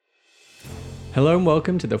Hello and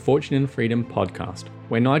welcome to the Fortune and Freedom podcast,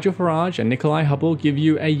 where Nigel Farage and Nikolai Hubble give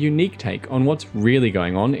you a unique take on what's really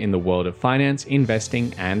going on in the world of finance,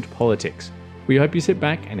 investing, and politics. We hope you sit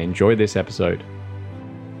back and enjoy this episode.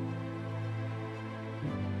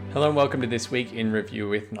 Hello and welcome to This Week in Review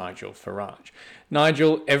with Nigel Farage.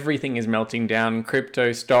 Nigel, everything is melting down,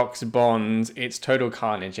 crypto, stocks, bonds, it's total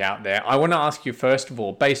carnage out there. I want to ask you first of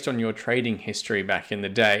all, based on your trading history back in the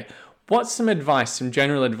day, what's some advice, some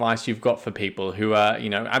general advice you've got for people who are,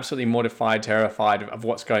 absolutely mortified, terrified of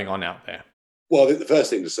what's going on out there? Well, I think the first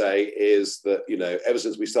thing to say is that, ever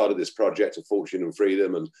since we started this project of Fortune and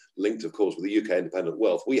Freedom and linked, of course, with the UK Independent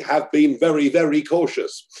Wealth, we have been very, very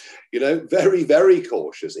cautious, very, very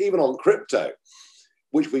cautious, even on crypto,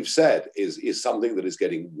 which we've said is something that is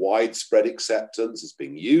getting widespread acceptance. It's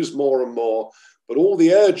being used more and more, but all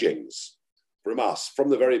the urgings from us from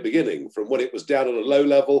the very beginning, from when it was down at a low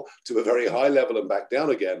level to a very high level and back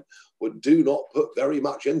down again, do not put very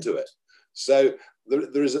much into it. So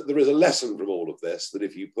there is a lesson from all of this, that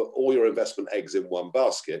if you put all your investment eggs in one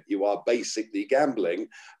basket, you are basically gambling,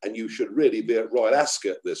 and you should really be at Royal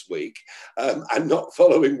Ascot this week and not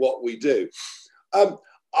following what we do. I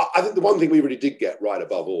think the one thing we really did get right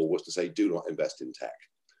above all was to say, do not invest in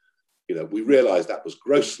tech. We realized that was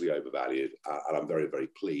grossly overvalued, and I'm very, very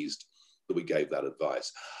pleased that we gave that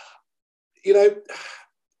advice. The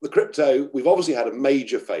crypto, we've obviously had a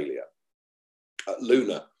major failure.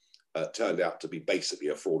 Luna turned out to be basically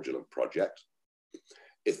a fraudulent project.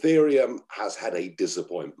 Ethereum has had a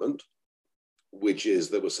disappointment, which is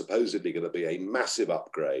there was supposedly going to be a massive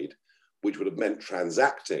upgrade, which would have meant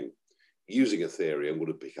transacting using Ethereum would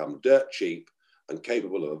have become dirt cheap and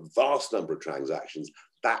capable of a vast number of transactions.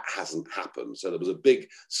 That hasn't happened. So there was a big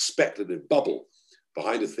speculative bubble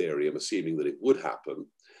behind Ethereum, assuming that it would happen.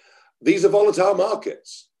 These are volatile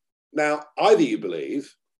markets. Now, either you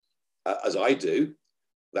believe, as I do,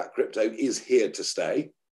 that crypto is here to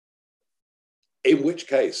stay, in which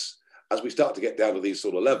case, as we start to get down to these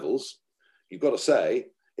sort of levels, you've got to say,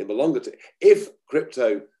 in the longer term, if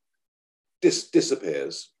crypto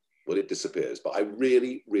disappears, well, it disappears, but I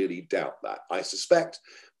really, really doubt that. I suspect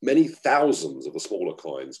many thousands of the smaller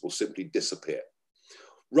coins will simply disappear.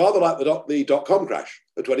 Rather like the dot-com crash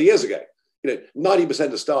of 20 years ago.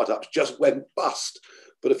 90% of startups just went bust,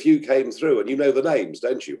 but a few came through, and you know the names,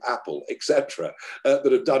 don't you? Apple, etc., that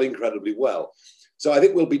have done incredibly well. So I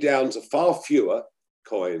think we'll be down to far fewer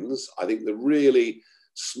coins. I think the really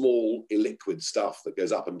small, illiquid stuff that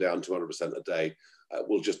goes up and down 200% a day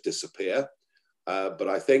will just disappear. But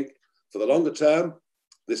I think for the longer term,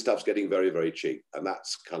 this stuff's getting very, very cheap. And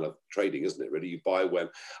that's kind of trading, isn't it, really? You buy when.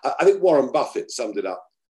 I think Warren Buffett summed it up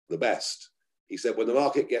the best. He said, when the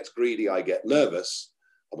market gets greedy, I get nervous.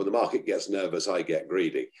 And when the market gets nervous, I get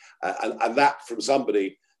greedy. And that from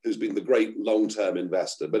somebody who's been the great long-term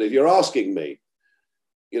investor. But if you're asking me,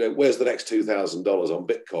 where's the next $2,000 on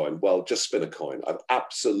Bitcoin? Well, just spin a coin. I've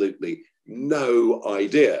absolutely no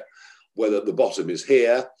idea whether the bottom is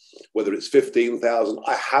here, whether it's 15,000.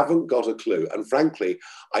 I haven't got a clue. And frankly,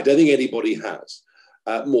 I don't think anybody has.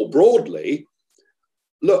 More broadly,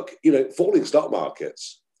 look, falling stock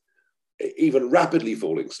markets, even rapidly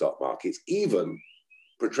falling stock markets, even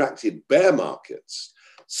protracted bear markets,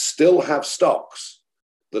 still have stocks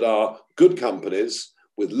that are good companies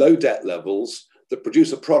with low debt levels, that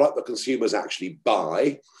produce a product that consumers actually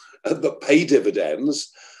buy, that pay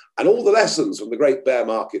dividends. And all the lessons from the great bear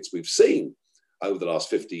markets we've seen over the last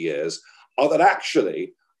 50 years are that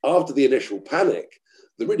actually, after the initial panic,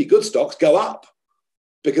 the really good stocks go up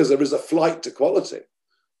because there is a flight to quality.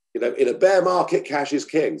 In a bear market, cash is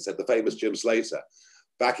king, said the famous Jim Slater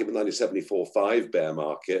back in the 1974-5 bear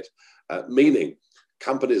market, meaning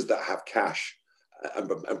companies that have cash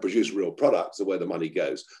and produce real products are where the money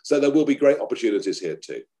goes. So there will be great opportunities here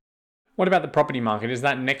too. What about the property market? Is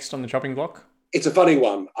that next on the chopping block? It's a funny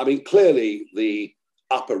one. I mean, clearly the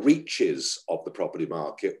upper reaches of the property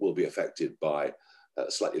market will be affected by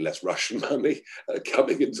slightly less Russian money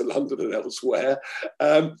coming into London and elsewhere.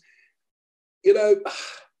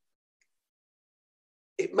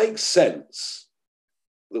 It makes sense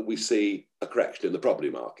that we see a correction in the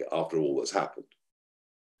property market after all that's happened.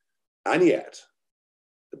 And yet,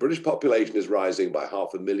 the British population is rising by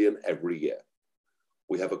 500,000 every year.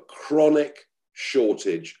 We have a chronic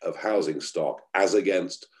shortage of housing stock as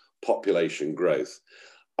against population growth.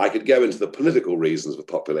 I could go into the political reasons for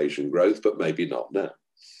population growth, but maybe not now.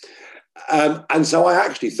 And so I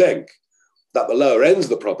actually think that the lower ends of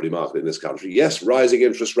the property market in this country, yes, rising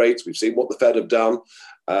interest rates, we've seen what the Fed have done,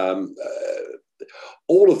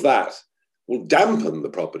 all of that will dampen the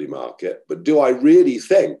property market. But do I really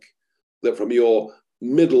think that from your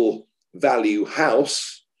middle value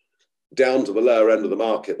house down to the lower end of the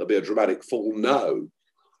market, there'll be a dramatic fall? No.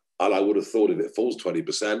 And I would have thought if it falls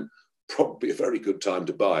 20%, probably a very good time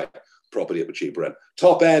to buy property at the cheaper end.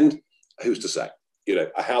 Top end, who's to say? You know,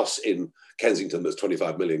 a house in Kensington that's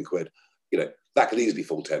 25 million quid, you know, that could easily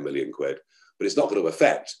fall 10 million quid, but it's not going to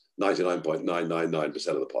affect 99.999%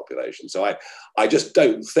 of the population. So I just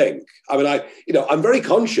don't think, I mean, I'm very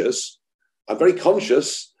conscious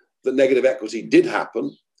that negative equity did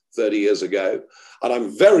happen 30 years ago. And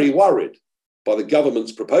I'm very worried by the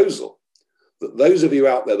government's proposal that those of you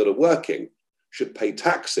out there that are working should pay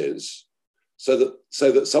taxes so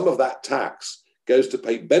that some of that tax goes to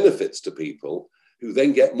pay benefits to people who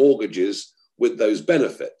then get mortgages with those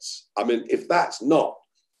benefits. I mean, if that's not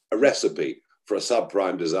a recipe for a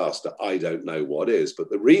subprime disaster, I don't know what is.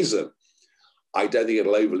 But the reason I don't think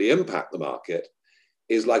it'll overly impact the market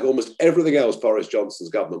is, like almost everything else Boris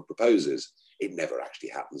Johnson's government proposes, it never actually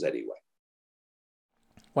happens anyway.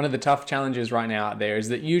 One of the tough challenges right now out there is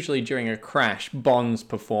that usually during a crash, bonds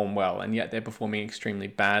perform well, and yet they're performing extremely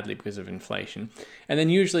badly because of inflation. And then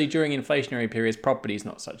usually during inflationary periods, property is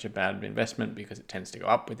not such a bad investment because it tends to go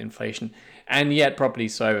up with inflation. And yet property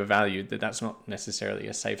is so overvalued that that's not necessarily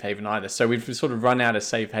a safe haven either. So we've sort of run out of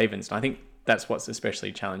safe havens. And I think that's what's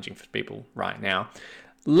especially challenging for people right now.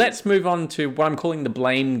 Let's move on to what I'm calling the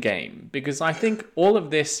blame game, because I think all of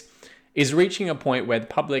this is reaching a point where the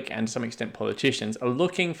public and to some extent politicians are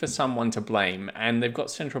looking for someone to blame, and they've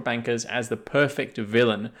got central bankers as the perfect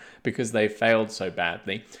villain because they failed so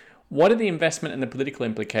badly. What are the investment and the political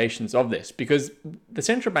implications of this? Because the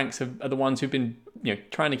central banks are the ones who've been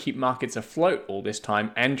trying to keep markets afloat all this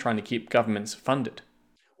time and trying to keep governments funded.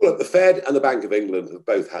 Well, the Fed and the Bank of England have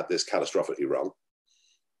both had this catastrophically wrong.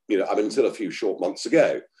 Until a few short months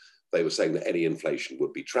ago, they were saying that any inflation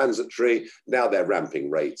would be transitory. Now they're ramping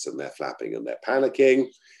rates and they're flapping and they're panicking.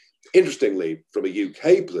 Interestingly, from a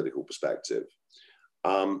UK political perspective,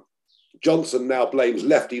 Johnson now blames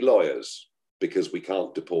lefty lawyers because we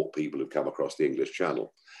can't deport people who've come across the English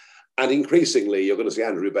Channel. And increasingly, you're going to see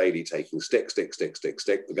Andrew Bailey taking stick,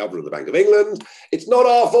 the governor of the Bank of England. It's not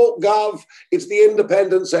our fault, Gov. It's the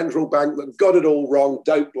independent central bank that got it all wrong.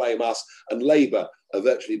 Don't blame us. And Labour are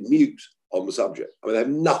virtually mute on the subject. I mean, they have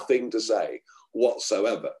nothing to say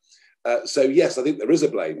whatsoever. So yes, I think there is a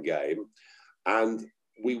blame game, and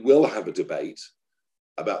we will have a debate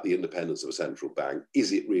about the independence of a central bank.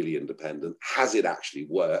 Is it really independent? Has it actually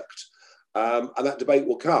worked? And that debate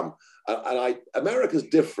will come. America's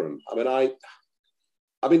different. I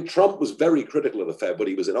mean, Trump was very critical of the Fed when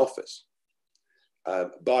he was in office.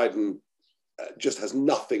 Biden just has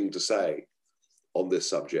nothing to say on this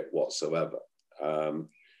subject whatsoever.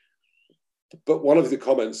 But one of the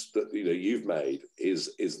comments that you've made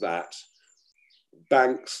is that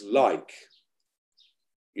banks like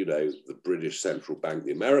the British central bank,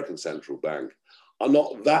 the American central bank, are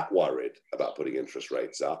not that worried about putting interest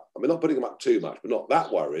rates up. I mean, not putting them up too much, but not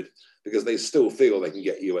that worried because they still feel they can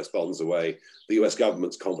get US bonds away. The US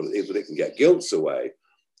government's confident that it can get gilts away.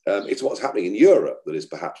 It's what's happening in Europe that is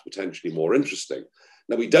perhaps potentially more interesting.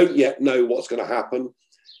 Now, we don't yet know what's going to happen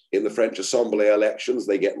in the French Assembly elections.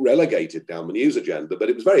 They get relegated down the news agenda, but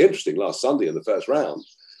it was very interesting last Sunday in the first round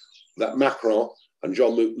that Macron and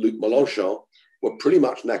Jean-Luc Mélenchon were pretty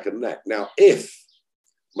much neck and neck. Now, if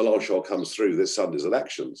Mélenchon comes through this Sunday's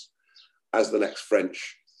elections as the next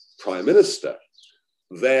French prime minister,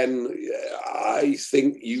 then I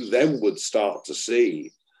think you then would start to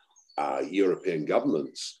see European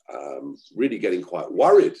governments really getting quite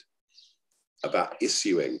worried about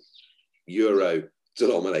issuing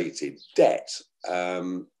euro-denominated debt.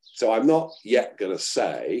 So I'm not yet going to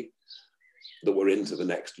say that we're into the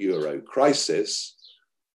next euro crisis,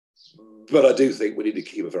 but I do think we need to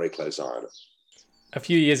keep a very close eye on it. A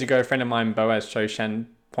few years ago, a friend of mine, Boaz Choshan,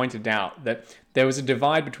 pointed out that there was a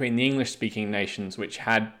divide between the English-speaking nations, which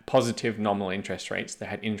had positive nominal interest rates. They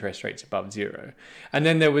had interest rates above zero. And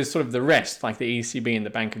then there was sort of the rest, like the ECB and the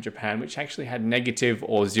Bank of Japan, which actually had negative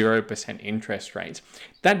or 0% interest rates.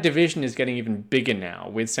 That division is getting even bigger now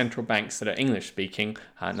with central banks that are English-speaking,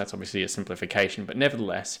 and that's obviously a simplification, but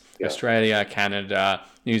nevertheless, Australia, Canada,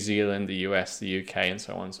 New Zealand, the US, the UK, and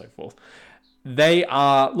so on and so forth. They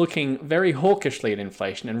are looking very hawkishly at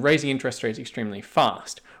inflation and raising interest rates extremely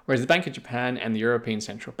fast, whereas the Bank of Japan and the European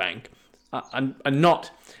Central Bank are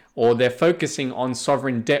not, or they're focusing on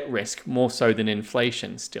sovereign debt risk more so than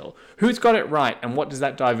inflation still. Who's got it right, and what does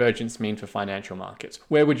that divergence mean for financial markets?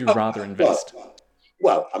 Where would you rather invest?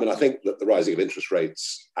 Well, I mean, I think that the rising of interest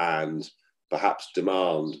rates and perhaps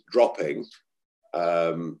demand dropping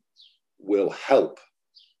will help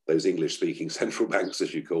those English-speaking central banks,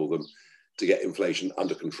 as you call them, to get inflation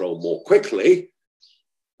under control more quickly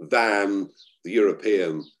than the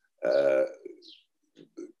European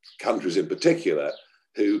countries in particular,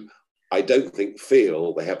 who I don't think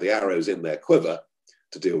feel they have the arrows in their quiver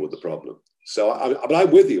to deal with the problem. So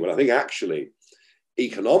I'm with you, and I think actually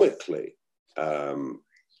economically,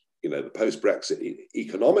 the post-Brexit,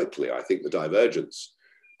 economically, I think the divergence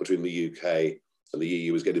between the UK and the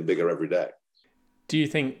EU is getting bigger every day. Do you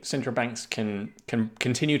think central banks can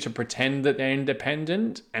continue to pretend that they're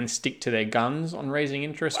independent and stick to their guns on raising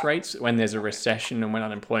interest rates when there's a recession and when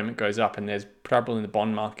unemployment goes up and there's trouble in the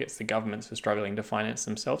bond markets, the governments are struggling to finance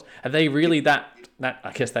themselves? Are they really that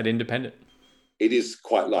independent? It is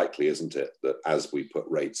quite likely, isn't it, that as we put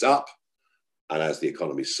rates up and as the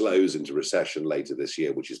economy slows into recession later this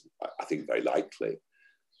year, which is, I think, very likely,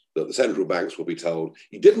 that the central banks will be told,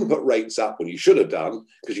 you didn't put rates up when you should have done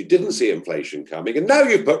because you didn't see inflation coming, and now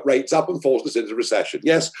you've put rates up and forced us into recession.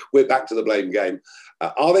 Yes, we're back to the blame game.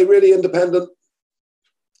 Are they really independent?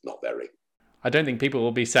 Not very. I don't think people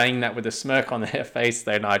will be saying that with a smirk on their face,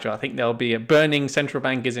 though, Nigel. I think there'll be a burning central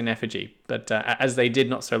bankers in effigy, but as they did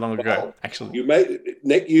not so long ago, actually.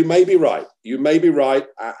 Nick, you may be right. You may be right.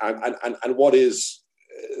 And what is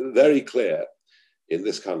very clear in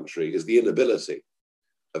this country is the inability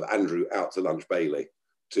of Andrew out-to-lunch Bailey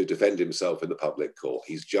to defend himself in the public court.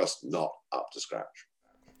 He's just not up to scratch.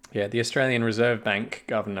 Yeah, the Australian Reserve Bank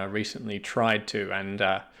governor recently tried to, and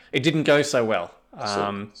it didn't go so well.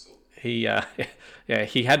 He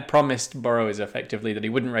had promised borrowers effectively that he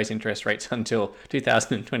wouldn't raise interest rates until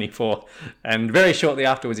 2024, and very shortly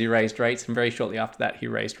afterwards he raised rates, and very shortly after that he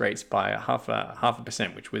raised rates by half a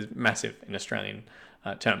percent, which was massive in Australian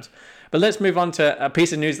terms. But let's move on to a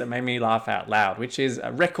piece of news that made me laugh out loud, which is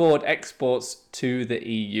record exports to the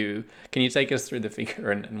EU. Can you take us through the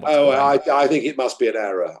figure and what's going on? I think it must be an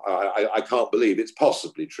error. I can't believe it's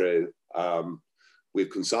possibly true. We've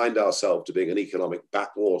consigned ourselves to being an economic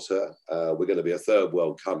backwater. We're going to be a third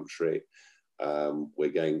world country. We're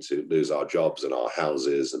going to lose our jobs and our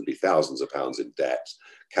houses and be thousands of pounds in debt,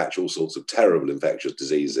 catch all sorts of terrible infectious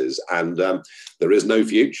diseases, and there is no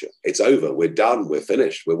future. It's over. We're done. We're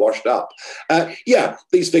finished. We're washed up. Yeah,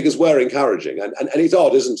 these figures were encouraging, and it's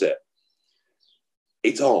odd, isn't it?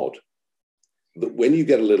 It's odd that when you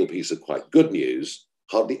get a little piece of quite good news,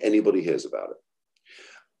 hardly anybody hears about it.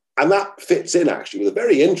 And that fits in actually with a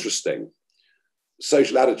very interesting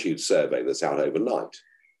social attitude survey that's out overnight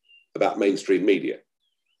about mainstream media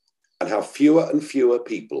and how fewer and fewer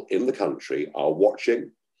people in the country are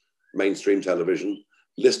watching mainstream television,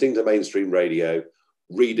 listening to mainstream radio,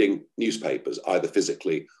 reading newspapers, either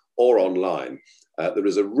physically or online. There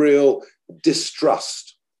is a real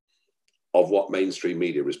distrust of what mainstream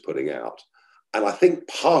media is putting out. And I think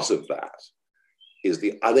part of that is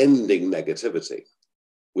the unending negativity,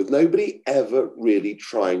 with nobody ever really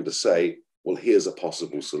trying to say, well, here's a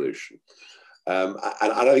possible solution. And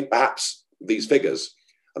I think perhaps these figures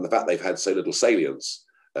and the fact they've had so little salience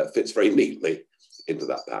fits very neatly into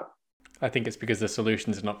that pattern. I think it's because the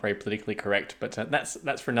solutions are not very politically correct, but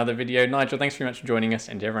that's for another video. Nigel, thanks very much for joining us,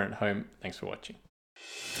 and to everyone at home, thanks for watching.